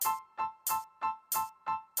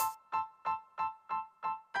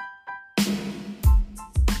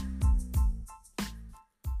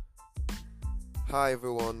Hi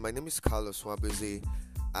everyone, my name is Carlos Wabeze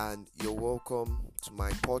and you're welcome to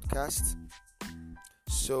my podcast.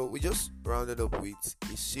 So we just rounded up with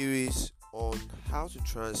a series on how to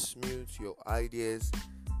transmute your ideas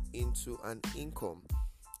into an income,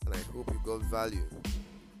 and I hope you got value.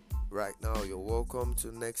 Right now you're welcome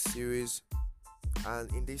to the next series,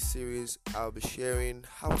 and in this series I'll be sharing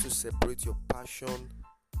how to separate your passion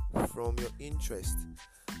from your interest.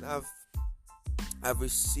 Now I've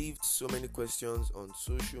received so many questions on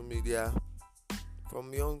social media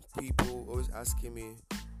from young people always asking me,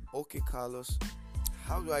 "Okay, Carlos,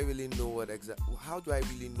 how do I really know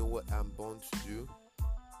what I'm born to do?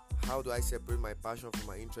 How do I separate my passion from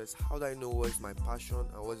my interest? How do I know what is my passion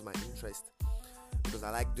and what is my interest? Because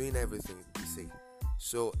I like doing everything," they say.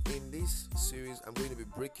 So in this series, I'm going to be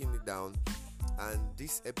breaking it down, and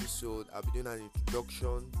this episode I'll be doing an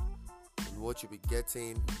introduction on what you'll be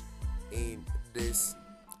getting in this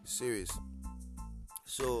series.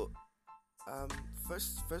 So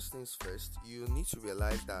first things first, you need to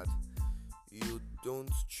realize that you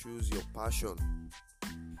don't choose your passion.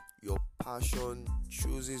 Your passion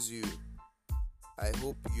chooses you. I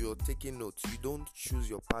hope you're taking notes. You don't choose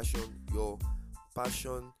your passion. Your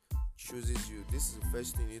passion chooses you. This is the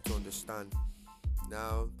first thing you need to understand.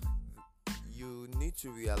 Now, you need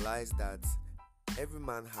to realize that every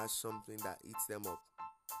man has something that eats them up.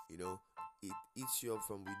 It eats you up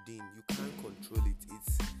from within. You can't control it.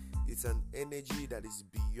 It's an energy that is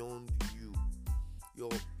beyond you.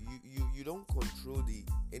 You don't control the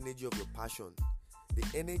energy of your passion. The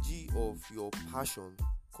energy of your passion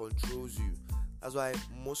controls you. That's why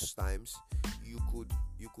most times you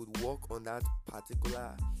could work on that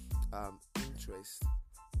particular interest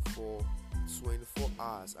for 24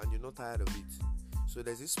 hours and you're not tired of it. So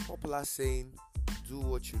there's this popular saying, "Do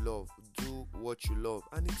what you love, do what you love,"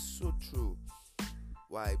 and it's so true.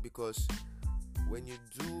 Why? Because when you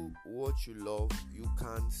do what you love, you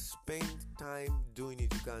can spend time doing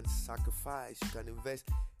it. You can sacrifice, you can invest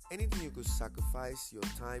anything. You could sacrifice your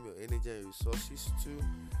time, your energy, and your resources to.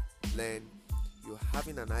 Then you're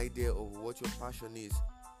having an idea of what your passion is,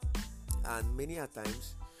 and many a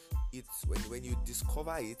times it's when you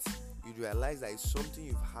discover it, you realize that it's something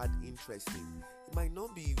you've had interest in. It might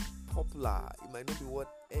not be popular, it might not be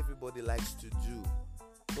what everybody likes to do,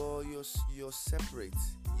 but you're separate,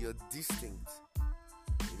 you're distinct.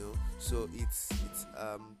 So it's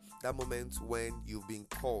that moment when you've been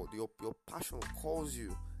called, your passion calls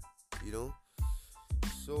you.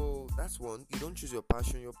 So that's one. You don't choose your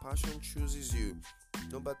passion chooses you.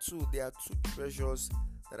 Number two, there are two treasures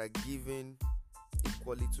that are given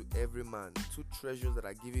equally to every man. Two treasures that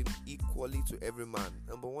are given equally to every man.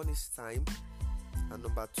 Number one is time, and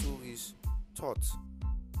number two is thought.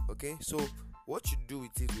 Okay, so what you do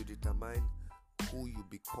with it will determine who you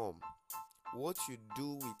become. What you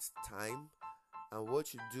do with time and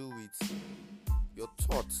what you do with your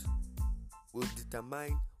thought will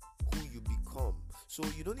determine who you become. So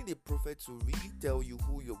you don't need a prophet to really tell you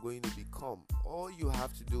who you're going to become. All you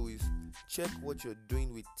have to do is check what you're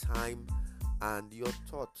doing with time and your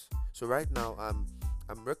thought. So right now I'm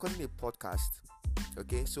recording a podcast.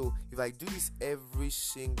 Okay, so if I do this every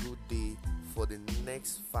single day for the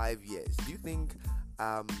next 5 years, do you think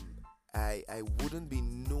I wouldn't be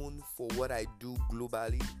known for what I do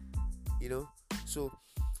globally? So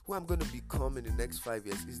who I'm going to become in the next 5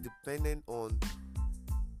 years is dependent on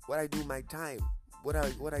what I do with my time, what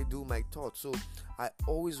I do with my thoughts. So I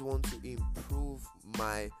always want to improve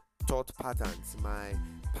my thought patterns, my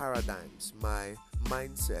paradigms, my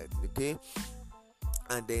mindset. Okay,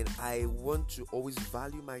 and then I want to always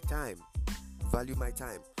value my time.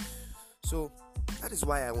 So that is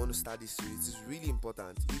why I want to start this series. It's really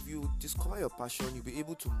important. If you discover your passion, you'll be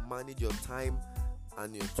able to manage your time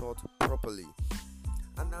and your thought properly.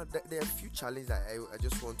 And now there are a few challenges that I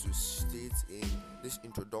just want to state in this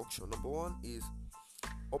introduction. Number one is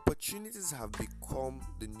opportunities have become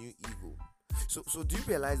the new evil. So do you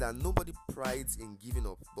realize that nobody prides in giving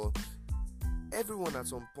up, but everyone at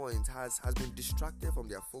some point has been distracted from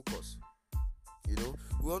their focus?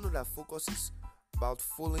 We all know that focus is about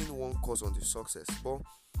following one course until success, but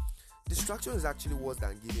distraction is actually worse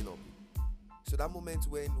than giving up. So that moment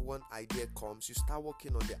when one idea comes, you start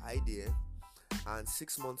working on the idea, and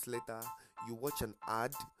 6 months later you watch an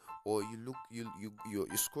ad, or you're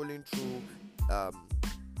scrolling through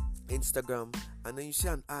Instagram, and then you see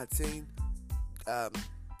an ad saying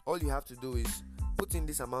all you have to do is put in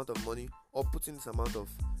this amount of money or put in this amount of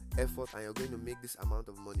effort and you're going to make this amount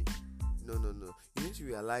of money. No. You need to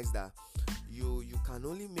realize that you can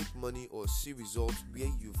only make money or see results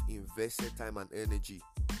where you've invested time and energy.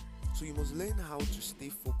 So you must learn how to stay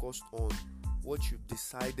focused on what you've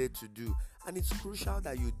decided to do. And it's crucial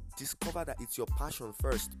that you discover that it's your passion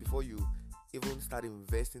first before you even start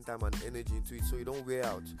investing time and energy into it, so you don't wear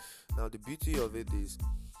out. Now the beauty of it is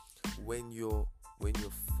when you're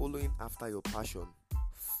following after your passion,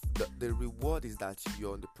 the reward is that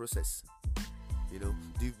you're on the process.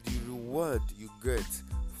 The reward you get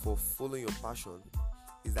for following your passion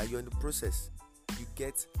is that you're in the process. You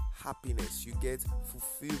get happiness, you get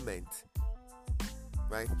fulfillment,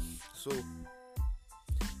 right? So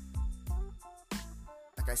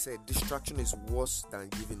like I said, distraction is worse than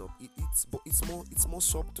giving up. It's more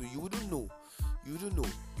subtle. You wouldn't know.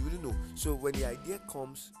 So when the idea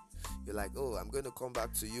comes, you're like, oh, I'm going to come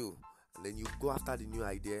back to you, and then you go after the new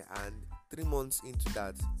idea, and 3 months into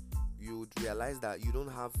that, you would realize that you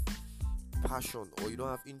don't have passion or you don't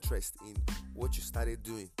have interest in what you started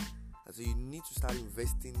doing. And so you need to start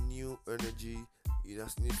investing new energy. You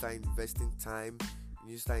just need to start investing time. You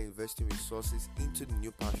need to start investing resources into the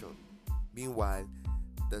new passion. Meanwhile,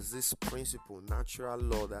 there's this principle, natural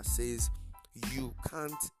law, that says you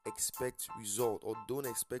can't expect result or don't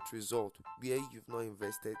expect result where you've not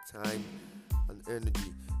invested time and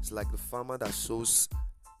energy. It's like the farmer that sows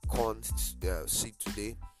corn seed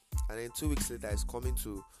today, and then 2 weeks later is coming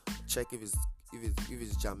to check if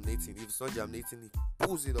it's germinating. If it's not germinating, he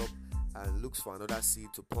pulls it up and looks for another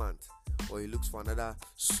seed to plant, or he looks for another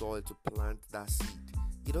soil to plant that seed.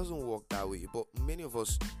 It doesn't work that way, but many of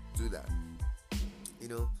us do that.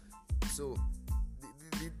 So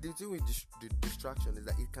the thing with the distraction is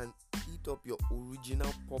that it can eat up your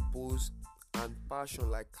original purpose and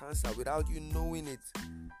passion like cancer without you knowing it.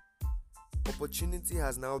 Opportunity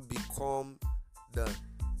has now become the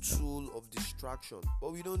tool of distraction,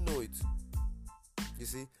 but we don't know it. You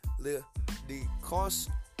see, the cause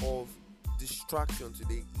of distraction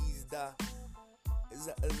today is that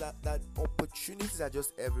opportunities are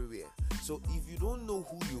just everywhere. So if you don't know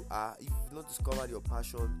who you are, if you've not discovered your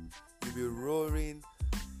passion, you'll be roaring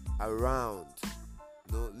around,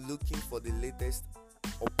 looking for the latest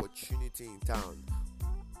opportunity in town.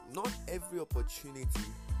 Not every opportunity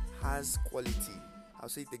has quality. I'll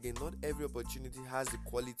say it again, not every opportunity has the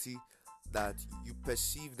quality that you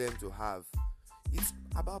perceive them to have. It's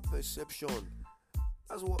about perception.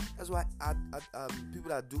 That's why people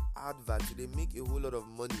that do advert, they make a whole lot of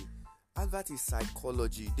money. Advert is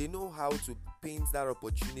psychology. They know how to paint that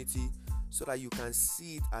opportunity so that you can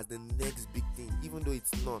see it as the next big thing, even though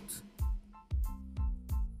it's not.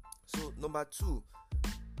 So number 2,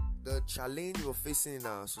 the challenge we're facing in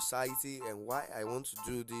our society, and why I want to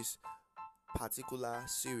do this particular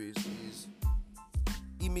series, is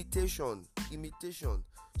imitation.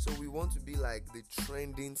 So we want to be like the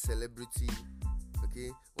trending celebrity,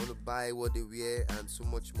 okay? Want to buy what they wear and so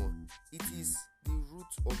much more. It is the root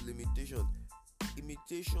of limitation.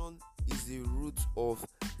 Imitation is the root of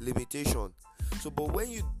limitation. So but when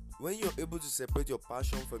you're able to separate your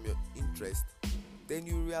passion from your interest, then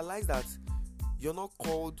you realize that you're not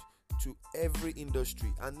called to every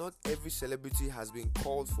industry, and not every celebrity has been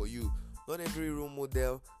called for you. Not every role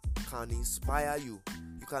model can inspire you.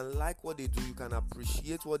 You can like what they do, you can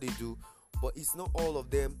appreciate what they do, but it's not all of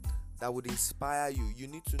them that would inspire you. You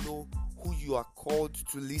need to know who you are called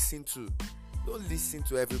to listen to. Don't listen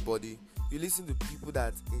to everybody. You listen to people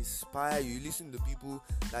that inspire you. You listen to people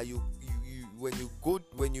that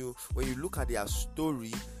when you look at their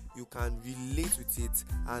story, you can relate with it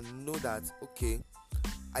and know that, okay,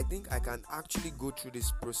 I think I can actually go through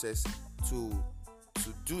this process to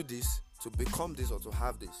do this, to become this, or to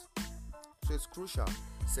have this. So it's crucial.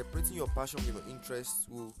 Separating your passion from your interests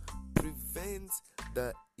will prevent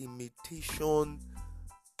the imitation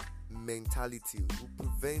mentality.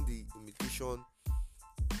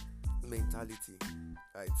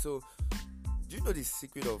 Right? So, do you know the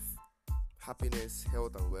secret of happiness,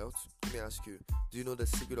 health, and wealth? Let me ask you. Do you know the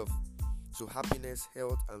secret of happiness,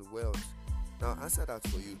 health, and wealth? Now, I'll answer that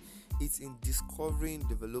for you. It's in discovering,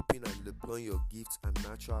 developing, and deploying your gifts and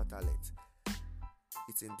natural talent.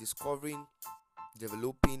 It's in discovering,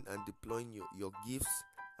 developing, and deploying your gifts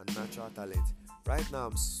and natural talent. Right now,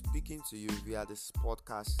 I'm speaking to you via this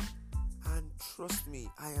podcast, and trust me,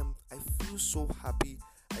 I feel so happy,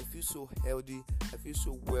 I feel so healthy, I feel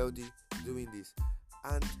so wealthy doing this.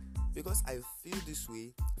 And because I feel this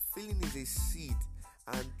way, feeling is a seed,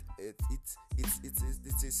 and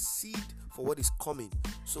it's a seed for what is coming.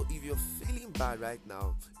 So if you're feeling bad right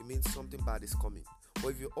now, it means something bad is coming. But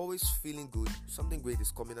if you're always feeling good, something great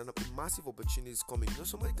is coming, and a massive opportunity is coming.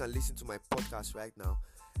 Somebody can listen to my podcast right now.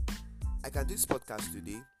 I can do this podcast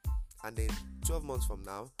today, and then 12 months from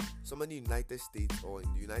now, somebody in the United States or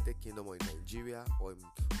in the United Kingdom or in Nigeria or in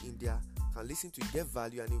India can listen to, get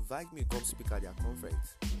value, and invite me to come speak at their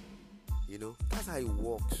conference. That's how it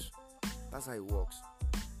works. That's how it works.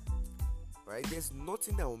 Right? There's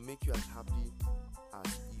nothing that will make you as happy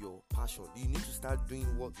as your passion. You need to start doing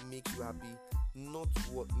what makes you happy, not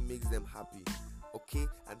what makes them happy. Okay?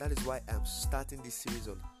 And that is why I'm starting this series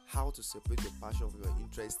on how to separate your passion from your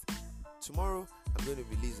interest. Tomorrow, I'm going to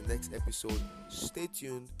release the next episode. Stay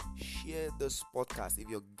tuned. Share this podcast. If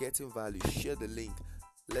you're getting value, share the link.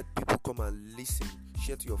 Let people come and listen.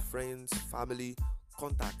 Share to your friends, family,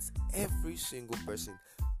 contacts, every single person.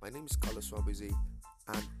 My name is Carlos Wambeze,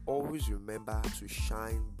 and always remember to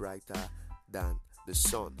shine brighter than the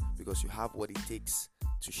sun, because you have what it takes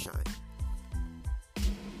to shine.